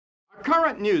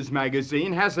Current news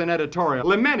magazine has an editorial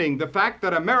lamenting the fact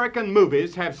that American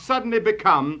movies have suddenly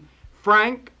become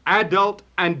frank, adult,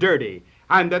 and dirty,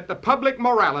 and that the public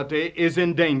morality is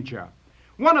in danger.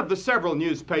 One of the several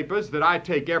newspapers that I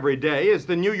take every day is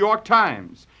the New York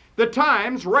Times. The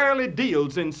Times rarely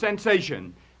deals in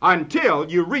sensation until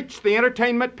you reach the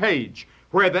entertainment page,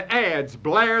 where the ads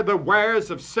blare the wares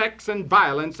of sex and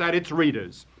violence at its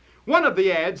readers. One of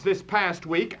the ads this past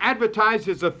week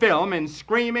advertises a film in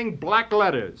screaming black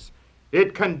letters.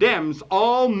 It condemns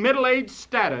all middle-aged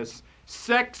status,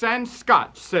 sex, and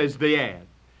scotch, says the ad.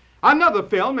 Another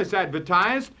film is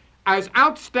advertised as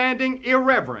outstanding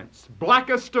irreverence,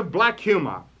 blackest of black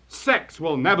humor. Sex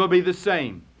will never be the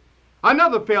same.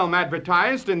 Another film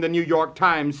advertised in the New York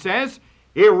Times says,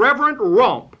 irreverent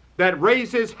romp that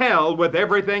raises hell with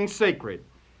everything sacred.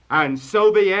 And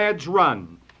so the ads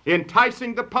run,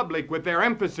 enticing the public with their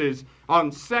emphasis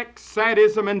on sex,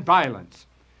 sadism, and violence.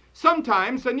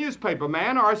 Sometimes a newspaper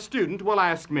man or a student will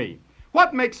ask me,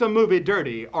 what makes a movie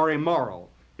dirty or immoral?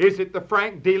 Is it the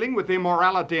frank dealing with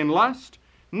immorality and lust?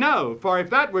 No, for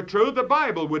if that were true, the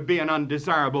Bible would be an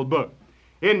undesirable book.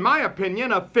 In my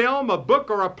opinion, a film, a book,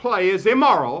 or a play is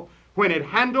immoral when it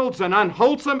handles an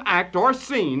unwholesome act or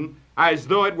scene as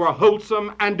though it were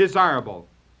wholesome and desirable.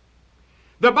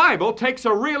 The Bible takes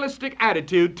a realistic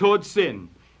attitude towards sin.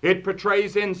 It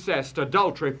portrays incest,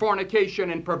 adultery,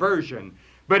 fornication, and perversion,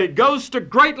 but it goes to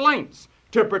great lengths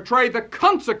to portray the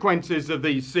consequences of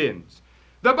these sins.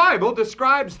 The Bible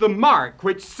describes the mark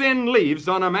which sin leaves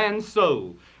on a man's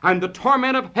soul and the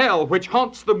torment of hell which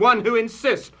haunts the one who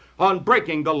insists on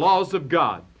breaking the laws of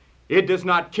God. It does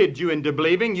not kid you into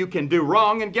believing you can do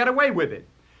wrong and get away with it.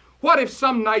 What if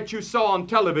some night you saw on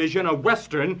television a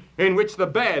Western in which the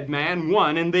bad man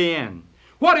won in the end?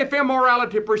 What if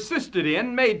immorality persisted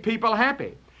in made people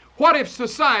happy? What if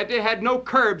society had no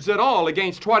curbs at all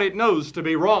against what it knows to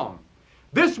be wrong?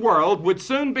 This world would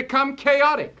soon become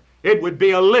chaotic. It would be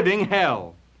a living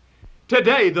hell.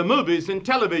 Today, the movies and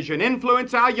television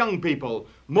influence our young people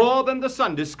more than the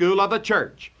Sunday school or the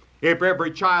church. If every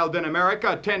child in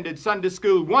America attended Sunday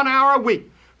school 1 hour a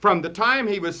week, from the time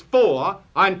he was 4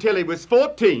 until he was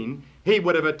 14, he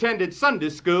would have attended Sunday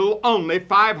school only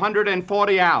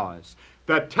 540 hours.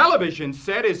 The television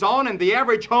set is on in the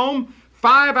average home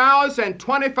 5 hours and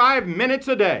 25 minutes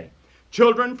a day.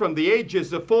 Children from the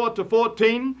ages of 4 to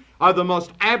 14 are the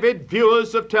most avid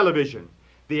viewers of television.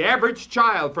 The average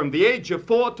child from the age of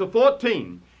 4 to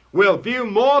 14 will view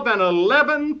more than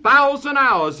 11,000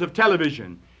 hours of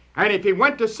television. And if he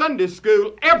went to Sunday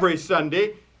school every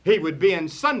Sunday, he would be in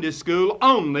Sunday school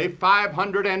only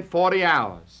 540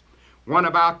 hours. One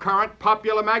of our current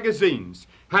popular magazines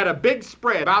had a big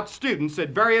spread about students at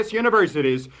various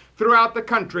universities throughout the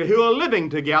country who are living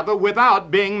together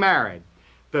without being married.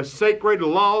 The sacred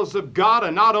laws of God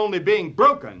are not only being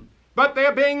broken, but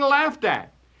they're being laughed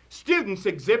at. Students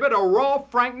exhibit a raw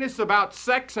frankness about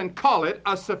sex and call it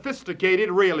a sophisticated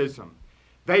realism.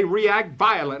 They react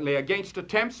violently against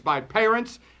attempts by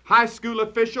parents, high school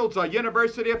officials, or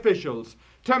university officials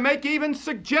to make even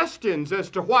suggestions as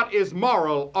to what is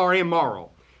moral or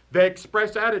immoral. They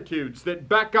express attitudes that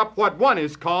back up what one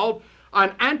is called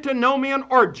an antinomian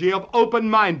orgy of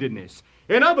open-mindedness.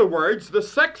 In other words, the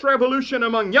sex revolution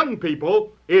among young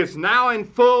people is now in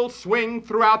full swing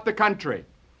throughout the country.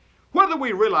 Whether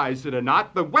we realize it or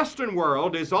not, the Western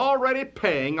world is already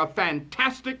paying a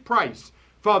fantastic price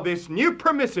for this new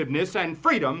permissiveness and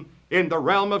freedom in the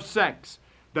realm of sex.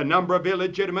 The number of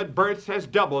illegitimate births has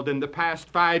doubled in the past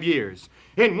 5 years.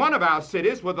 In one of our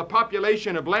cities with a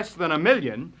population of less than 1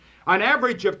 million, an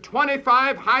average of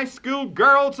 25 high school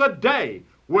girls a day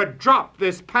would drop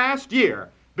this past year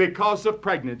because of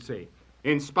pregnancy.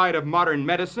 In spite of modern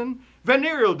medicine,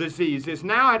 venereal disease is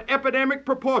now at epidemic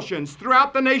proportions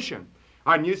throughout the nation.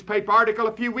 A newspaper article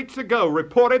a few weeks ago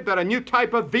reported that a new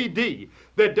type of VD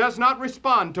that does not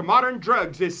respond to modern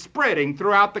drugs is spreading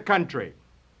throughout the country.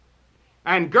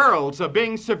 And girls are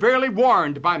being severely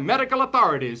warned by medical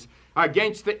authorities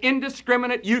against the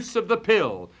indiscriminate use of the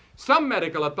pill. Some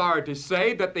medical authorities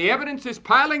say that the evidence is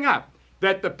piling up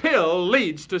that the pill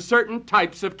leads to certain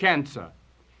types of cancer.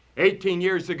 18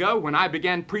 years ago, when I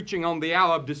began preaching on the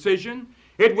hour of decision,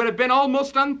 it would have been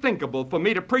almost unthinkable for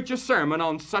me to preach a sermon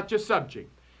on such a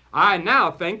subject. I now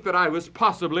think that I was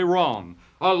possibly wrong,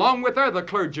 along with other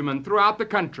clergymen throughout the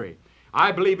country.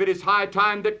 I believe it is high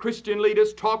time that Christian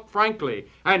leaders talk frankly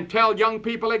and tell young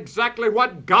people exactly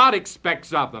what God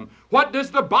expects of them. What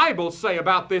does the Bible say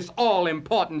about this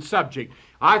all-important subject?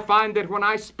 I find that when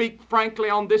I speak frankly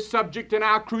on this subject in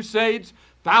our crusades,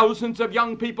 Thousands of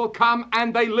young people come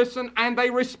and they listen and they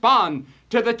respond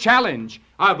to the challenge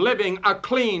of living a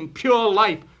clean, pure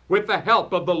life with the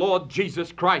help of the Lord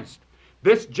Jesus Christ.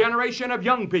 This generation of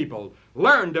young people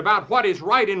learned about what is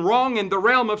right and wrong in the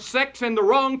realm of sex in the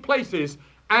wrong places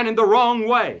and in the wrong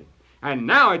way. And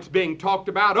now it's being talked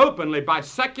about openly by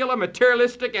secular,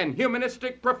 materialistic, and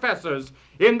humanistic professors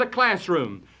in the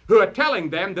classroom who are telling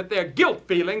them that their guilt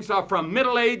feelings are from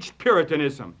middle-aged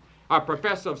Puritanism. A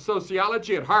professor of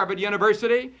sociology at Harvard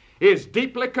University is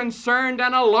deeply concerned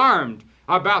and alarmed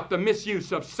about the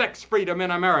misuse of sex freedom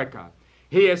in America.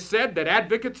 He has said that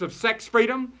advocates of sex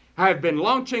freedom have been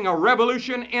launching a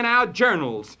revolution in our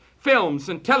journals, films,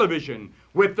 and television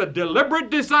with the deliberate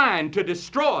design to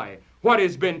destroy what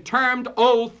has been termed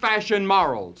old-fashioned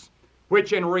morals,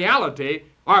 which in reality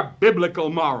are biblical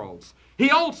morals.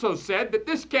 He also said that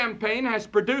this campaign has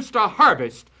produced a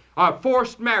harvest of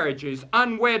forced marriages,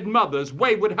 unwed mothers,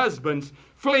 wayward husbands,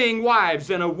 fleeing wives,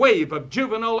 and a wave of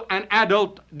juvenile and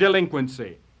adult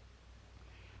delinquency.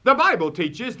 The Bible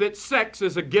teaches that sex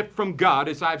is a gift from God,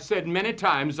 as I've said many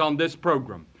times on this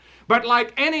program. But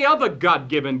like any other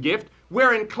God-given gift,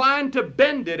 we're inclined to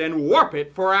bend it and warp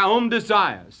it for our own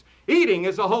desires. Eating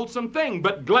is a wholesome thing,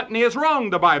 but gluttony is wrong,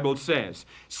 the Bible says.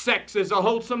 Sex is a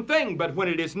wholesome thing, but when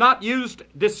it is not used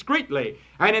discreetly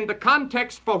and in the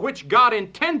context for which God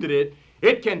intended it,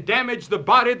 it can damage the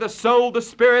body, the soul, the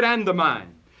spirit, and the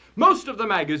mind. Most of the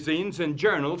magazines and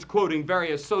journals, quoting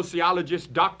various sociologists,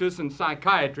 doctors, and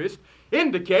psychiatrists,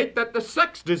 indicate that the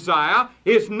sex desire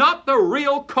is not the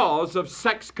real cause of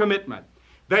sex commitment.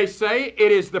 They say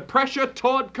it is the pressure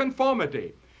toward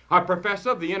conformity. A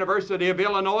professor of the University of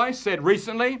Illinois said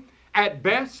recently, at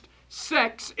best,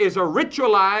 sex is a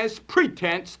ritualized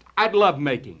pretense at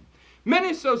lovemaking.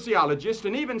 Many sociologists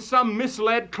and even some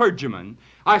misled clergymen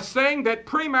are saying that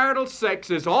premarital sex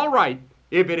is all right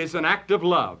if it is an act of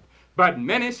love. But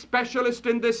many specialists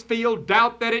in this field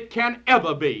doubt that it can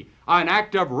ever be an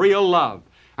act of real love.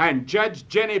 And Judge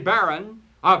Jenny Barron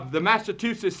of the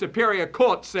Massachusetts Superior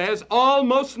Court says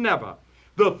almost never.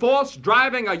 The force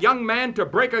driving a young man to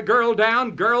break a girl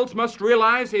down, girls must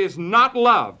realize, is not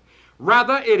love.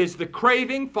 Rather, it is the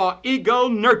craving for ego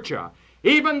nurture.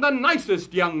 Even the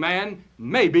nicest young man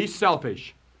may be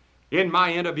selfish. In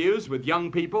my interviews with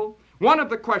young people, one of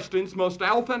the questions most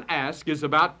often asked is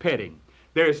about petting.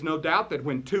 There is no doubt that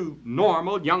when two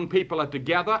normal young people are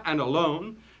together and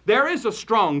alone, there is a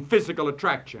strong physical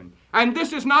attraction. And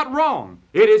this is not wrong.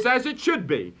 It is as it should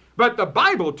be. But the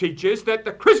Bible teaches that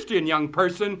the Christian young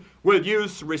person will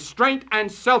use restraint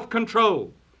and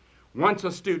self-control. Once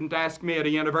a student asked me at a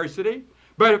university,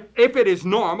 but if it is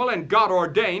normal and God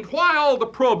ordained, why all the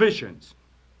prohibitions?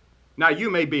 Now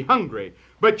you may be hungry,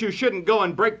 but you shouldn't go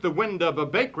and break the window of a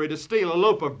bakery to steal a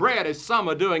loaf of bread as some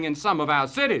are doing in some of our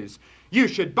cities. You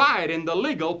should buy it in the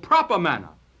legal, proper manner.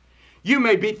 You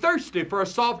may be thirsty for a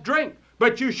soft drink,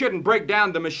 but you shouldn't break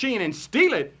down the machine and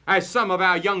steal it as some of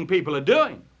our young people are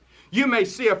doing. You may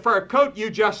see a fur coat you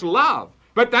just love,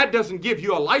 but that doesn't give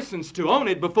you a license to own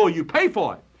it before you pay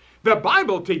for it. The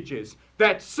Bible teaches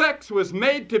that sex was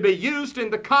made to be used in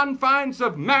the confines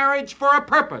of marriage for a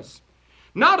purpose.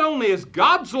 Not only is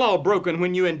God's law broken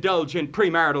when you indulge in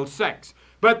premarital sex,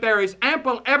 but there is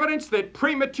ample evidence that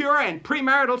premature and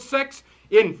premarital sex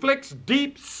inflicts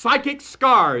deep psychic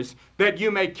scars that you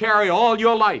may carry all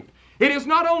your life. It is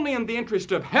not only in the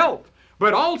interest of health,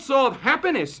 but also of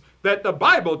happiness that the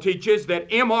Bible teaches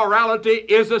that immorality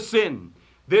is a sin.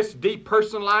 This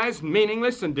depersonalized,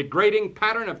 meaningless, and degrading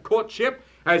pattern of courtship,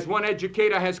 as one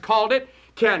educator has called it,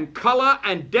 can color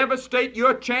and devastate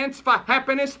your chance for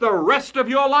happiness the rest of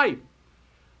your life.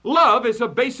 Love is a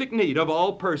basic need of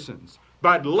all persons,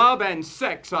 but love and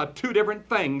sex are two different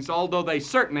things, although they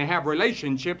certainly have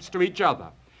relationships to each other.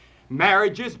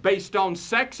 Marriages based on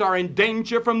sex are in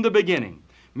danger from the beginning.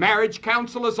 Marriage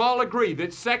counselors all agree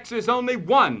that sex is only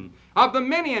one of the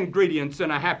many ingredients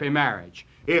in a happy marriage.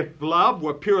 If love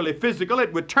were purely physical,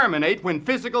 it would terminate when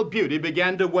physical beauty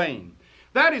began to wane.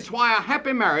 That is why a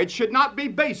happy marriage should not be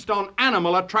based on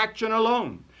animal attraction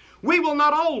alone. We will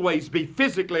not always be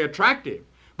physically attractive,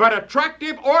 but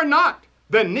attractive or not,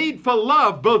 the need for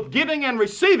love, both giving and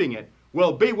receiving it,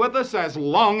 will be with us as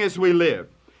long as we live.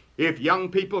 If young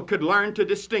people could learn to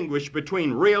distinguish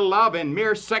between real love and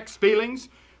mere sex feelings,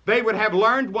 they would have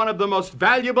learned one of the most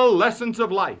valuable lessons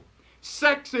of life.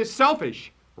 Sex is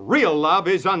selfish. Real love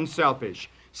is unselfish.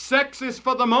 Sex is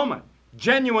for the moment.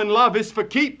 Genuine love is for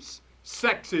keeps.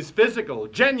 Sex is physical.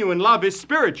 Genuine love is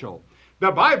spiritual.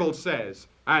 The Bible says,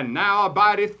 "And now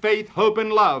abideth faith, hope,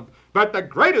 and love, but the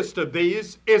greatest of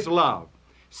these is love."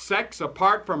 Sex,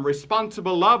 apart from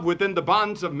responsible love within the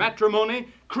bonds of matrimony,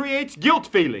 creates guilt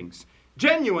feelings.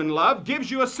 Genuine love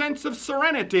gives you a sense of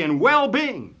serenity and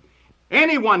well-being.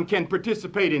 Anyone can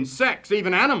participate in sex,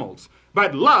 even animals,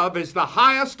 but love is the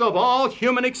highest of all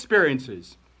human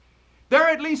experiences. There are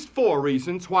at least 4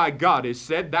 reasons why God has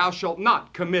said, "Thou shalt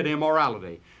not commit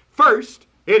immorality." First,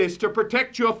 it is to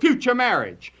protect your future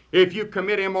marriage. If you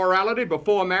commit immorality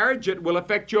before marriage, it will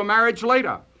affect your marriage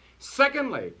later.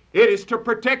 Secondly, it is to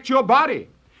protect your body.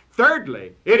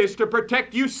 Thirdly, it is to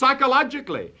protect you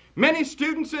psychologically. Many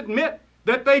students admit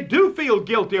that they do feel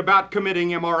guilty about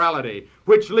committing immorality,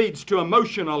 which leads to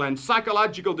emotional and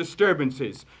psychological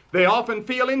disturbances. They often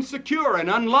feel insecure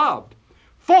and unloved.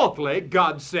 Fourthly,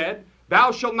 God said,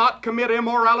 "Thou shalt not commit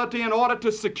immorality in order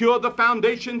to secure the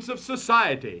foundations of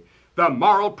society." The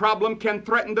moral problem can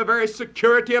threaten the very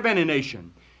security of any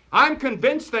nation. I'm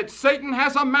convinced that Satan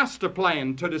has a master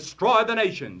plan to destroy the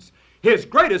nations. His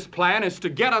greatest plan is to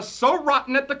get us so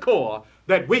rotten at the core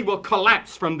that we will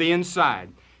collapse from the inside.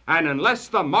 And unless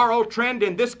the moral trend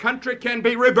in this country can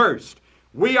be reversed,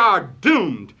 we are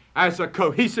doomed as a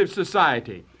cohesive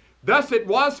society. Thus it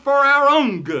was for our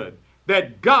own good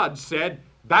that God said,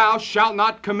 "Thou shalt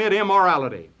not commit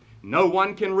immorality." No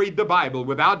one can read the Bible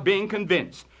without being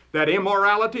convinced that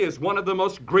immorality is one of the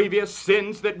most grievous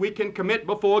sins that we can commit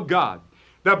before God.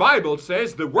 The Bible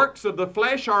says the works of the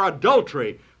flesh are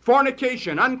adultery,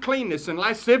 fornication, uncleanness, and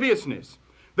lasciviousness.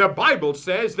 The Bible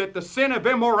says that the sin of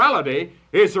immorality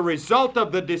is a result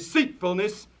of the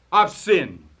deceitfulness of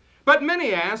sin. But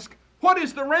many ask, what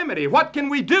is the remedy? What can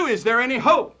we do? Is there any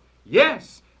hope?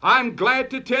 Yes, I'm glad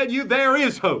to tell you there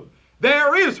is hope.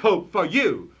 There is hope for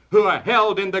you who are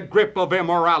held in the grip of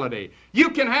immorality. You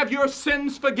can have your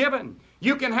sins forgiven.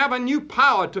 You can have a new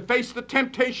power to face the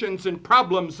temptations and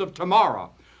problems of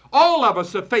tomorrow. All of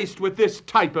us are faced with this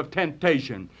type of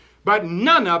temptation, but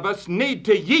none of us need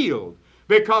to yield,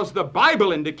 because the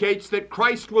Bible indicates that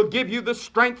Christ will give you the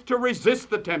strength to resist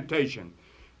the temptation.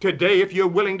 Today, if you're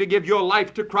willing to give your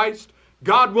life to Christ,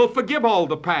 God will forgive all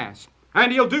the past,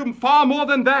 and He'll do far more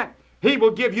than that. He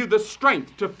will give you the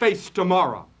strength to face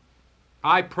tomorrow.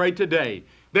 I pray today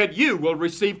that you will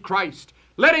receive Christ.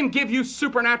 Let Him give you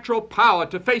supernatural power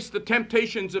to face the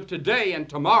temptations of today and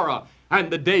tomorrow and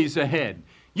the days ahead.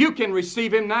 You can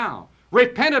receive Him now.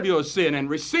 Repent of your sin and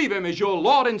receive Him as your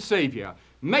Lord and Savior.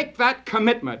 Make that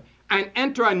commitment and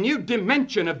enter a new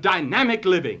dimension of dynamic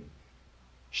living.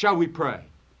 Shall we pray?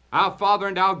 Our Father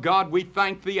and our God, we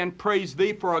thank Thee and praise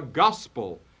Thee for a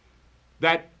gospel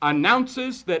that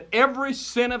announces that every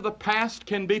sin of the past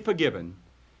can be forgiven,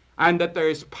 and that there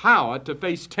is power to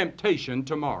face temptation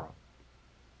tomorrow.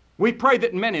 We pray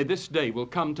that many this day will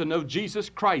come to know Jesus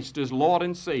Christ as Lord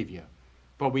and Savior,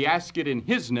 for we ask it in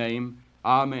His name.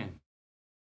 Amen.